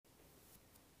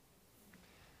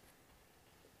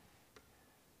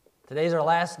Today's our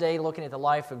last day looking at the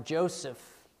life of Joseph.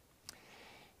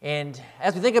 And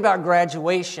as we think about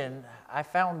graduation, I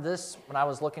found this when I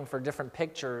was looking for different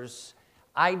pictures,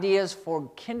 ideas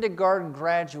for kindergarten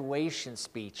graduation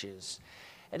speeches.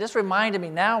 It just reminded me,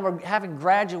 now we're having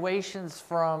graduations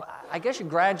from, I guess you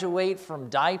graduate from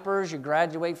diapers, you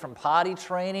graduate from potty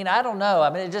training, I don't know. I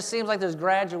mean, it just seems like there's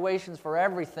graduations for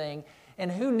everything. And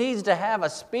who needs to have a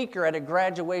speaker at a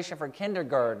graduation for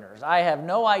kindergartners? I have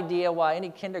no idea why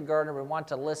any kindergartner would want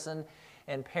to listen,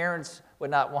 and parents would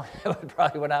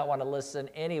probably not want to listen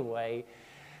anyway.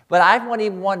 But I want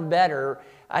even one better.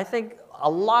 I think a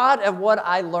lot of what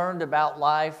I learned about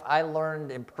life, I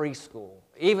learned in preschool,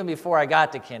 even before I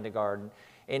got to kindergarten.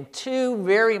 And two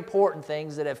very important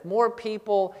things that if more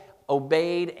people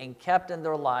obeyed and kept in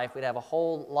their life, we'd have a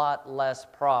whole lot less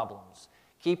problems.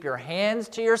 Keep your hands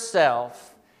to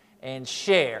yourself and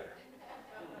share.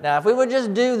 Now, if we would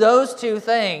just do those two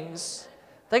things,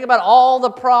 think about all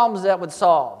the problems that would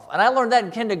solve. And I learned that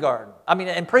in kindergarten. I mean,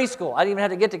 in preschool. I didn't even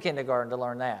have to get to kindergarten to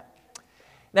learn that.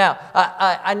 Now,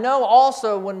 I know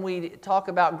also when we talk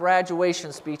about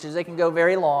graduation speeches, they can go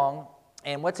very long.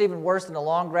 And what's even worse than a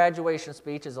long graduation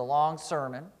speech is a long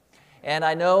sermon. And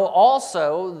I know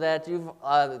also that you've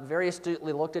very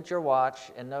astutely looked at your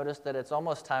watch and noticed that it's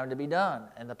almost time to be done.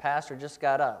 And the pastor just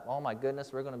got up. Oh my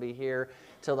goodness, we're going to be here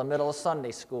till the middle of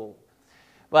Sunday school.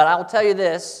 But I'll tell you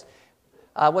this,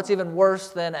 what's even worse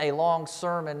than a long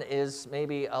sermon is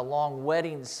maybe a long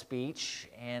wedding speech.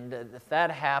 And if that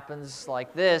happens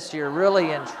like this, you're really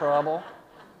in trouble.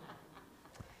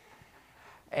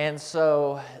 And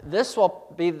so this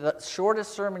will be the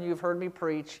shortest sermon you've heard me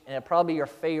preach, and it'll probably be your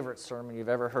favorite sermon you've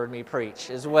ever heard me preach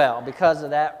as well, because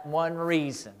of that one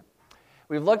reason.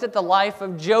 We've looked at the life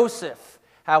of Joseph,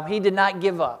 how he did not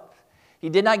give up. He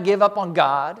did not give up on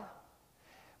God.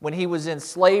 When he was in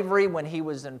slavery, when he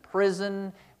was in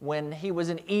prison, when he was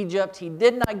in Egypt, he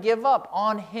did not give up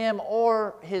on him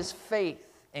or his faith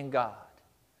in God.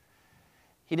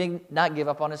 He did not give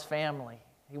up on his family.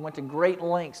 He went to great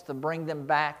lengths to bring them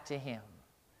back to him.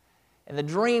 And the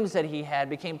dreams that he had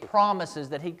became promises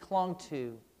that he clung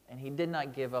to, and he did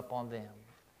not give up on them.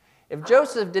 If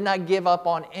Joseph did not give up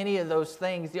on any of those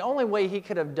things, the only way he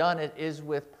could have done it is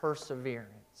with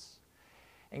perseverance.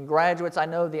 And graduates, I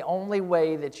know the only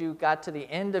way that you got to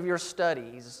the end of your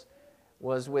studies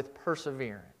was with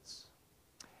perseverance.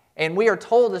 And we are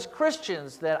told as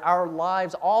Christians that our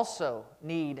lives also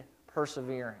need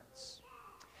perseverance.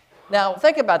 Now,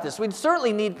 think about this. We'd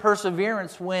certainly need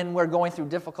perseverance when we're going through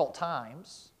difficult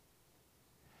times.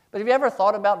 But have you ever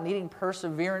thought about needing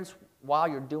perseverance while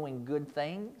you're doing good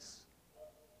things?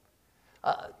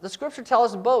 The Scripture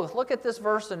tells us both. Look at this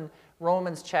verse in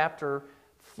Romans chapter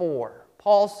 4.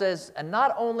 Paul says, and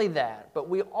not only that, but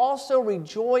we also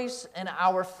rejoice in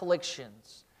our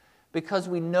afflictions, because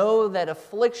we know that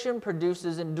affliction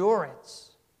produces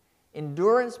endurance.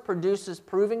 Endurance produces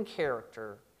proven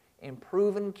character, and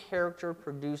proven character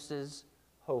produces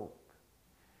hope.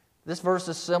 This verse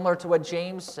is similar to what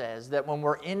James says, that when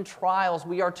we're in trials,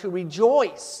 we are to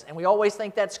rejoice. And we always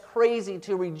think that's crazy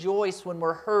to rejoice when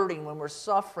we're hurting, when we're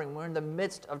suffering, we're in the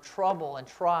midst of trouble and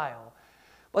trial.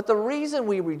 But the reason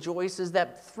we rejoice is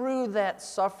that through that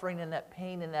suffering and that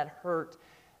pain and that hurt,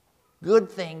 good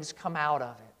things come out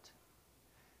of it.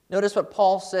 Notice what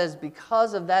Paul says,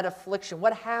 because of that affliction,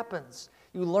 what happens?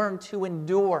 You learn to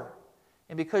endure.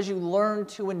 And because you learn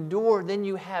to endure, then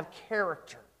you have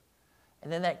character.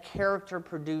 And then that character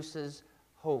produces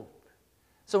hope.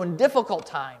 So in difficult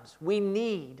times, we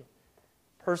need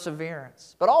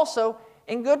perseverance. But also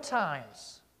in good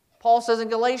times. Paul says in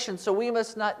Galatians, so we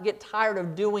must not get tired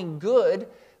of doing good,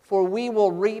 for we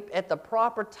will reap at the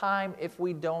proper time if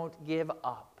we don't give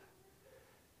up.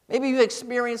 Maybe you've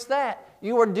experienced that.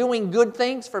 You are doing good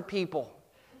things for people.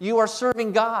 You are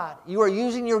serving God. You are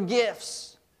using your gifts.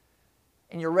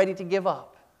 And you're ready to give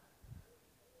up.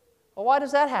 Well, why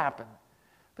does that happen?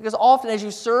 Because often as you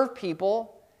serve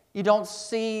people, you don't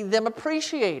see them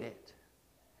appreciate it.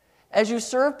 As you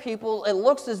serve people, it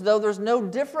looks as though there's no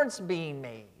difference being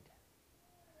made.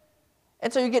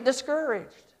 And so you get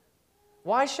discouraged.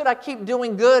 Why should I keep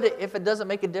doing good if it doesn't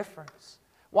make a difference?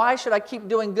 Why should I keep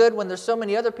doing good when there's so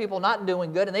many other people not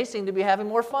doing good and they seem to be having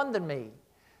more fun than me?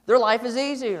 Their life is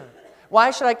easier.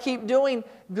 Why should I keep doing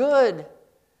good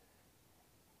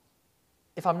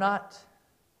if I'm not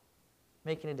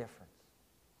making a difference?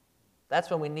 That's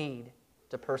when we need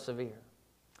to persevere.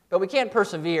 But we can't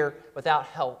persevere without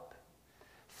help.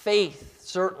 Faith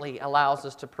certainly allows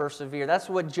us to persevere. That's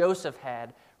what Joseph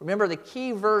had. Remember the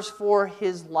key verse for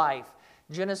his life,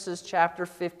 Genesis chapter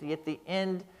 50, at the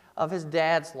end of his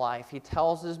dad's life, he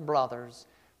tells his brothers,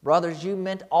 Brothers, you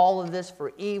meant all of this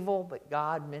for evil, but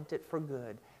God meant it for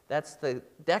good. That's the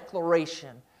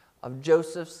declaration of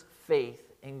Joseph's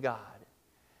faith in God.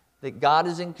 That God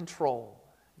is in control.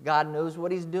 God knows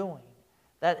what He's doing.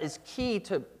 That is key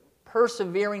to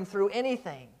persevering through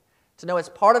anything. To know it's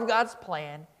part of God's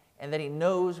plan and that He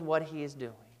knows what He is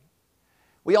doing.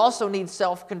 We also need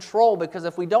self-control, because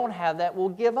if we don't have that, we'll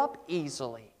give up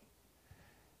easily.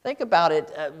 Think about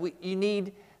it. You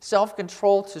need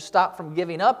self-control to stop from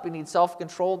giving up. You need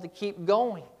self-control to keep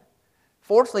going.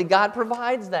 Fortunately, God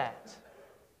provides that.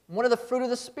 One of the fruit of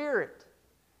the Spirit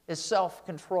is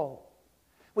self-control.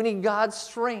 We need God's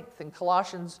strength. In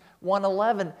Colossians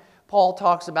 1:11, Paul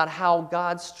talks about how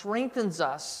God strengthens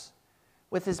us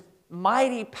with His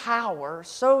mighty power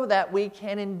so that we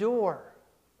can endure.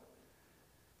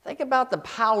 Think about the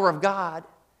power of God,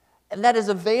 and that is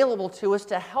available to us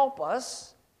to help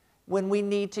us when we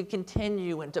need to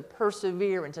continue and to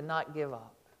persevere and to not give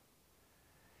up.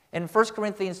 In 1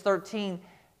 Corinthians 13,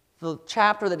 the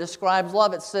chapter that describes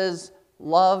love, it says,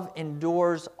 love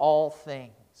endures all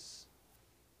things.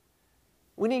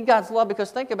 We need God's love because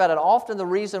think about it. Often the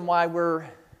reason why we're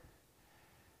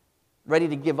ready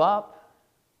to give up,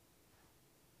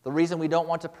 the reason we don't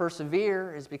want to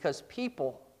persevere is because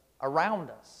people around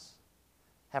us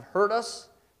have hurt us,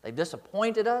 they've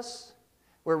disappointed us,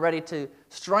 we're ready to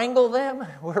strangle them,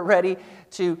 we're ready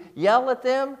to yell at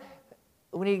them.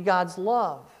 We need God's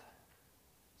love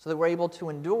so that we're able to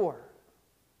endure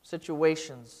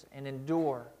situations and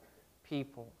endure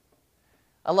people.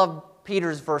 I love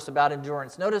Peter's verse about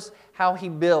endurance. Notice how he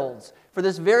builds. For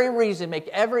this very reason, make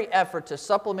every effort to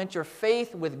supplement your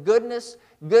faith with goodness,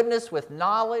 goodness with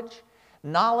knowledge,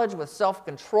 knowledge with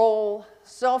self-control,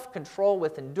 self-control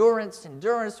with endurance,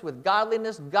 endurance with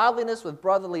godliness, godliness with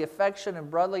brotherly affection,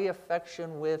 and brotherly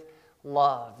affection with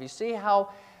love. You see how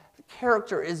the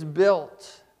character is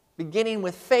built, beginning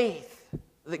with faith,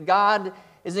 that God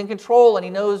is in control and He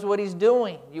knows what He's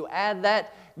doing. You add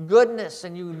that goodness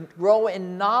and you grow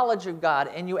in knowledge of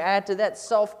God, and you add to that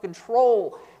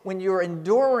self-control when you're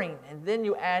enduring, and then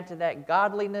you add to that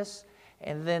godliness,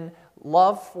 and then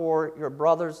love for your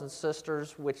brothers and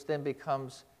sisters, which then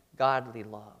becomes godly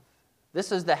love.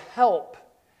 This is the help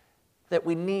that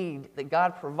we need, that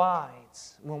God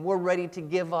provides when we're ready to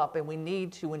give up and we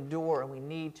need to endure and we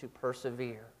need to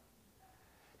persevere.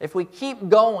 If we keep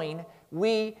going,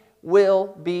 we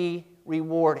will be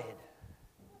rewarded.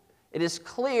 It is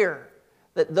clear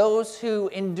that those who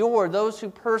endure, those who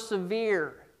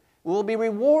persevere, will be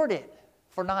rewarded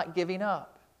for not giving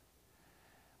up.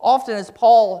 Often as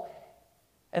Paul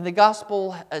and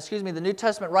the New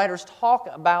Testament writers talk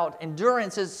about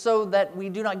endurance, is so that we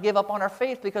do not give up on our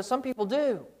faith, because some people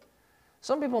do.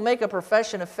 Some people make a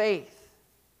profession of faith,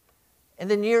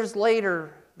 and then years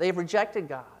later, they've rejected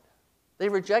God.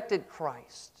 They've rejected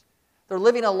Christ. They're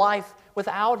living a life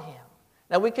without Him.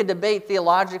 Now, we could debate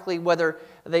theologically whether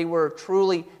they were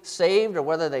truly saved or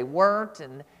whether they weren't,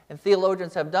 and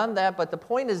theologians have done that, but the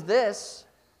point is this,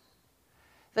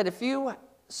 that if you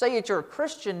say that you're a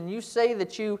Christian and you say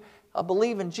that you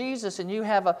believe in Jesus and you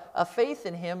have a faith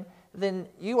in Him, then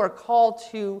you are called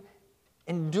to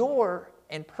endure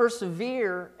and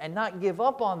persevere and not give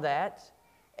up on that.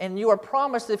 And you are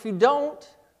promised that if you don't,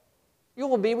 you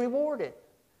will be rewarded.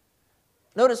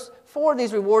 Notice 4 of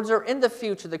these rewards are in the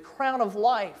future: the crown of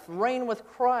life, reign with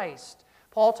Christ.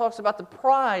 Paul talks about the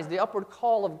prize, the upward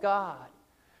call of God.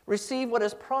 Receive what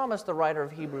is promised, the writer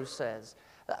of Hebrews says.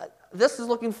 This is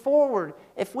looking forward.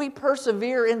 If we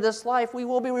persevere in this life, we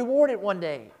will be rewarded one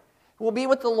day. We'll be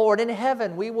with the Lord in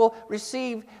heaven. We will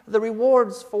receive the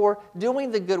rewards for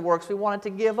doing the good works we wanted to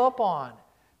give up on.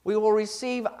 We will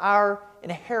receive our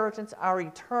inheritance, our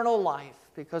eternal life,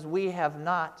 because we have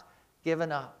not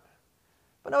given up.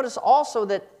 But notice also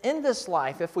that in this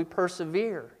life, if we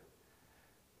persevere,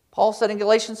 Paul said in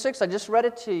Galatians 6, I just read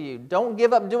it to you, don't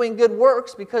give up doing good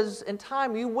works, because in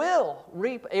time you will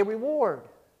reap a reward.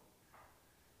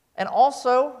 And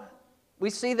also, we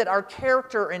see that our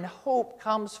character and hope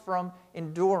comes from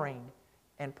enduring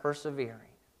and persevering.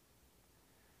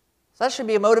 So that should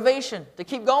be a motivation to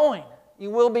keep going. You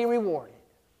will be rewarded.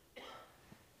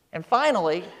 And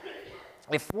finally,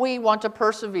 if we want to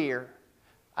persevere,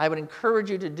 I would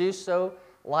encourage you to do so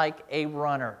like a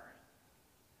runner.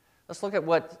 Let's look at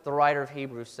what the writer of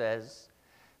Hebrews says.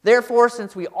 Therefore,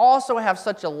 since we also have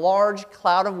such a large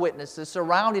cloud of witnesses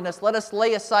surrounding us, let us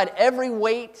lay aside every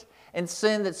weight and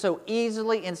sin that so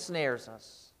easily ensnares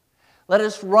us. Let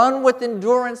us run with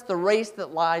endurance the race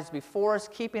that lies before us,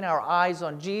 keeping our eyes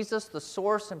on Jesus, the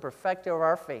source and perfecter of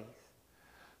our faith,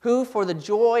 who for the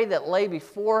joy that lay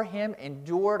before Him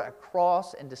endured a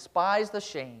cross and despised the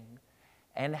shame,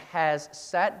 and has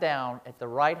sat down at the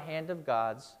right hand of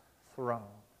God's throne.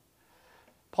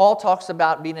 Paul talks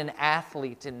about being an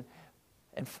athlete and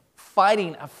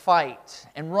fighting a fight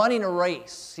and running a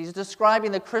race. He's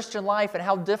describing the Christian life and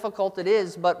how difficult it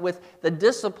is, but with the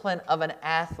discipline of an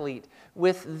athlete,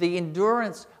 with the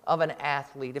endurance of an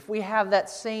athlete. If we have that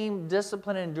same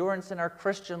discipline and endurance in our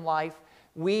Christian life,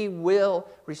 we will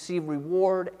receive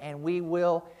reward and we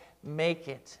will make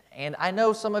it. And I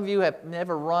know some of you have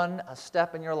never run a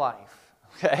step in your life,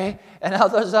 okay? And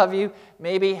others of you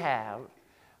maybe have.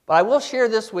 But I will share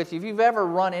this with you. If you've ever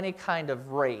run any kind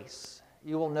of race,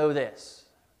 you will know this.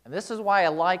 And this is why I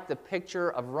like the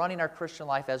picture of running our Christian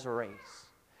life as a race.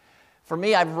 For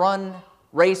me, I've run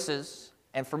races,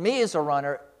 and for me as a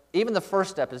runner, even the first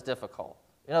step is difficult.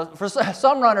 You know, for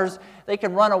some runners, they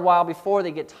can run a while before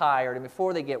they get tired and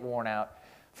before they get worn out.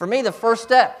 For me, the first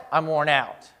step, I'm worn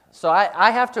out. So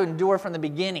I have to endure from the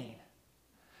beginning.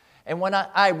 And when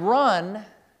I run,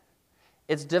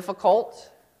 it's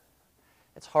difficult.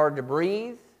 It's hard to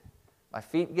breathe. My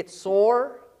feet get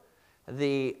sore.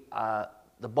 The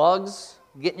bugs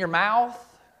get in your mouth.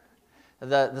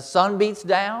 The sun beats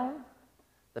down.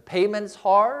 The pavement's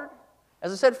hard.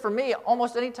 As I said, for me,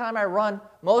 almost any time I run,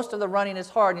 most of the running is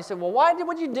hard. And you say, well,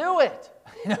 would you do it?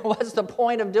 You know, what's the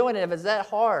point of doing it if it's that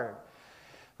hard?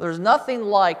 There's nothing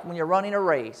like when you're running a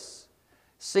race,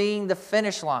 seeing the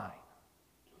finish line.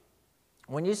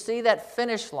 When you see that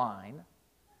finish line,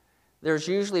 there's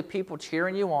usually people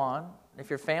cheering you on.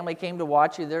 If your family came to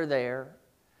watch you, they're there.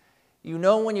 You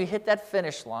know when you hit that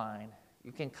finish line,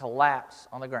 you can collapse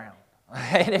on the ground.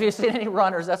 And if you've seen any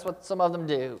runners, that's what some of them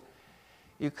do.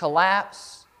 You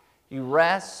collapse, you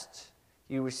rest,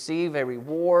 you receive a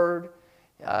reward.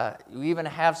 You even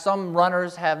have some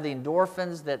runners have the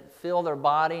endorphins that fill their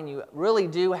body, and you really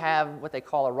do have what they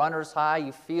call a runner's high.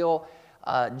 You feel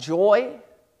joy.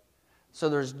 So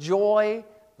there's joy,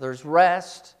 there's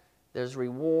rest, there's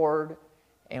reward.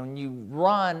 And when you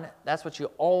run, that's what you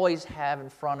always have in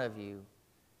front of you,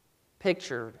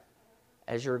 pictured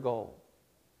as your goal.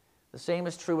 The same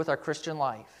is true with our Christian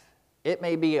life. It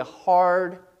may be a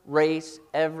hard race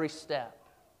every step.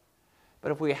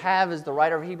 But if we have, as the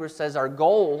writer of Hebrews says, our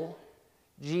goal,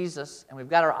 Jesus, and we've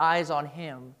got our eyes on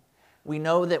Him, we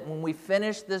know that when we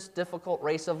finish this difficult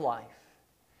race of life,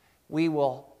 we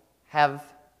will have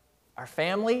our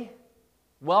family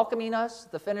welcoming us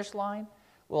at the finish line.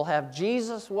 We'll have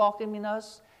Jesus welcoming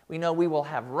us. We know we will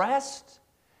have rest.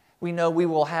 We know we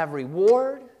will have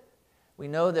reward. We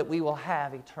know that we will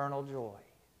have eternal joy.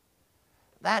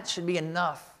 That should be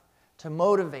enough to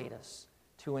motivate us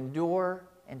to endure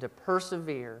and to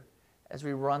persevere as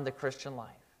we run the Christian life.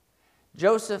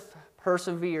 Joseph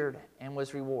persevered and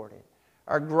was rewarded.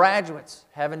 Our graduates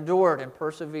have endured and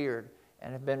persevered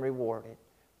and have been rewarded.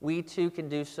 We too can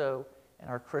do so in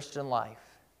our Christian life.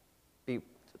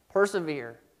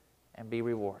 Persevere and be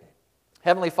rewarded.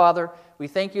 Heavenly Father, we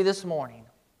thank you this morning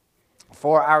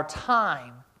for our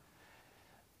time.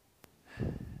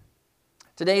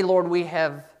 Today, Lord, we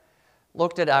have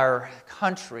looked at our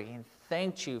country and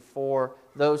thanked you for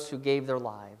those who gave their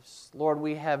lives. Lord,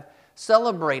 we have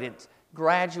celebrated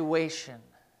graduation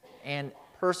and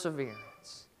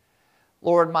perseverance.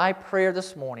 Lord, my prayer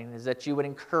this morning is that you would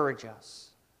encourage us.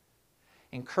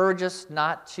 Encourage us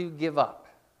not to give up,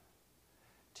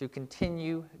 to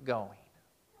continue going.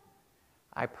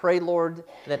 I pray, Lord,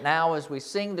 that now as we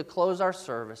sing to close our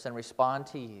service and respond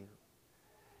to you,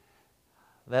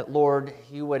 that, Lord,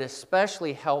 you would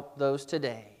especially help those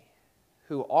today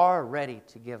who are ready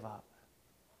to give up.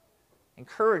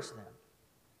 Encourage them.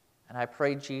 And I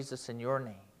pray, Jesus, in your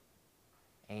name,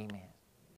 amen.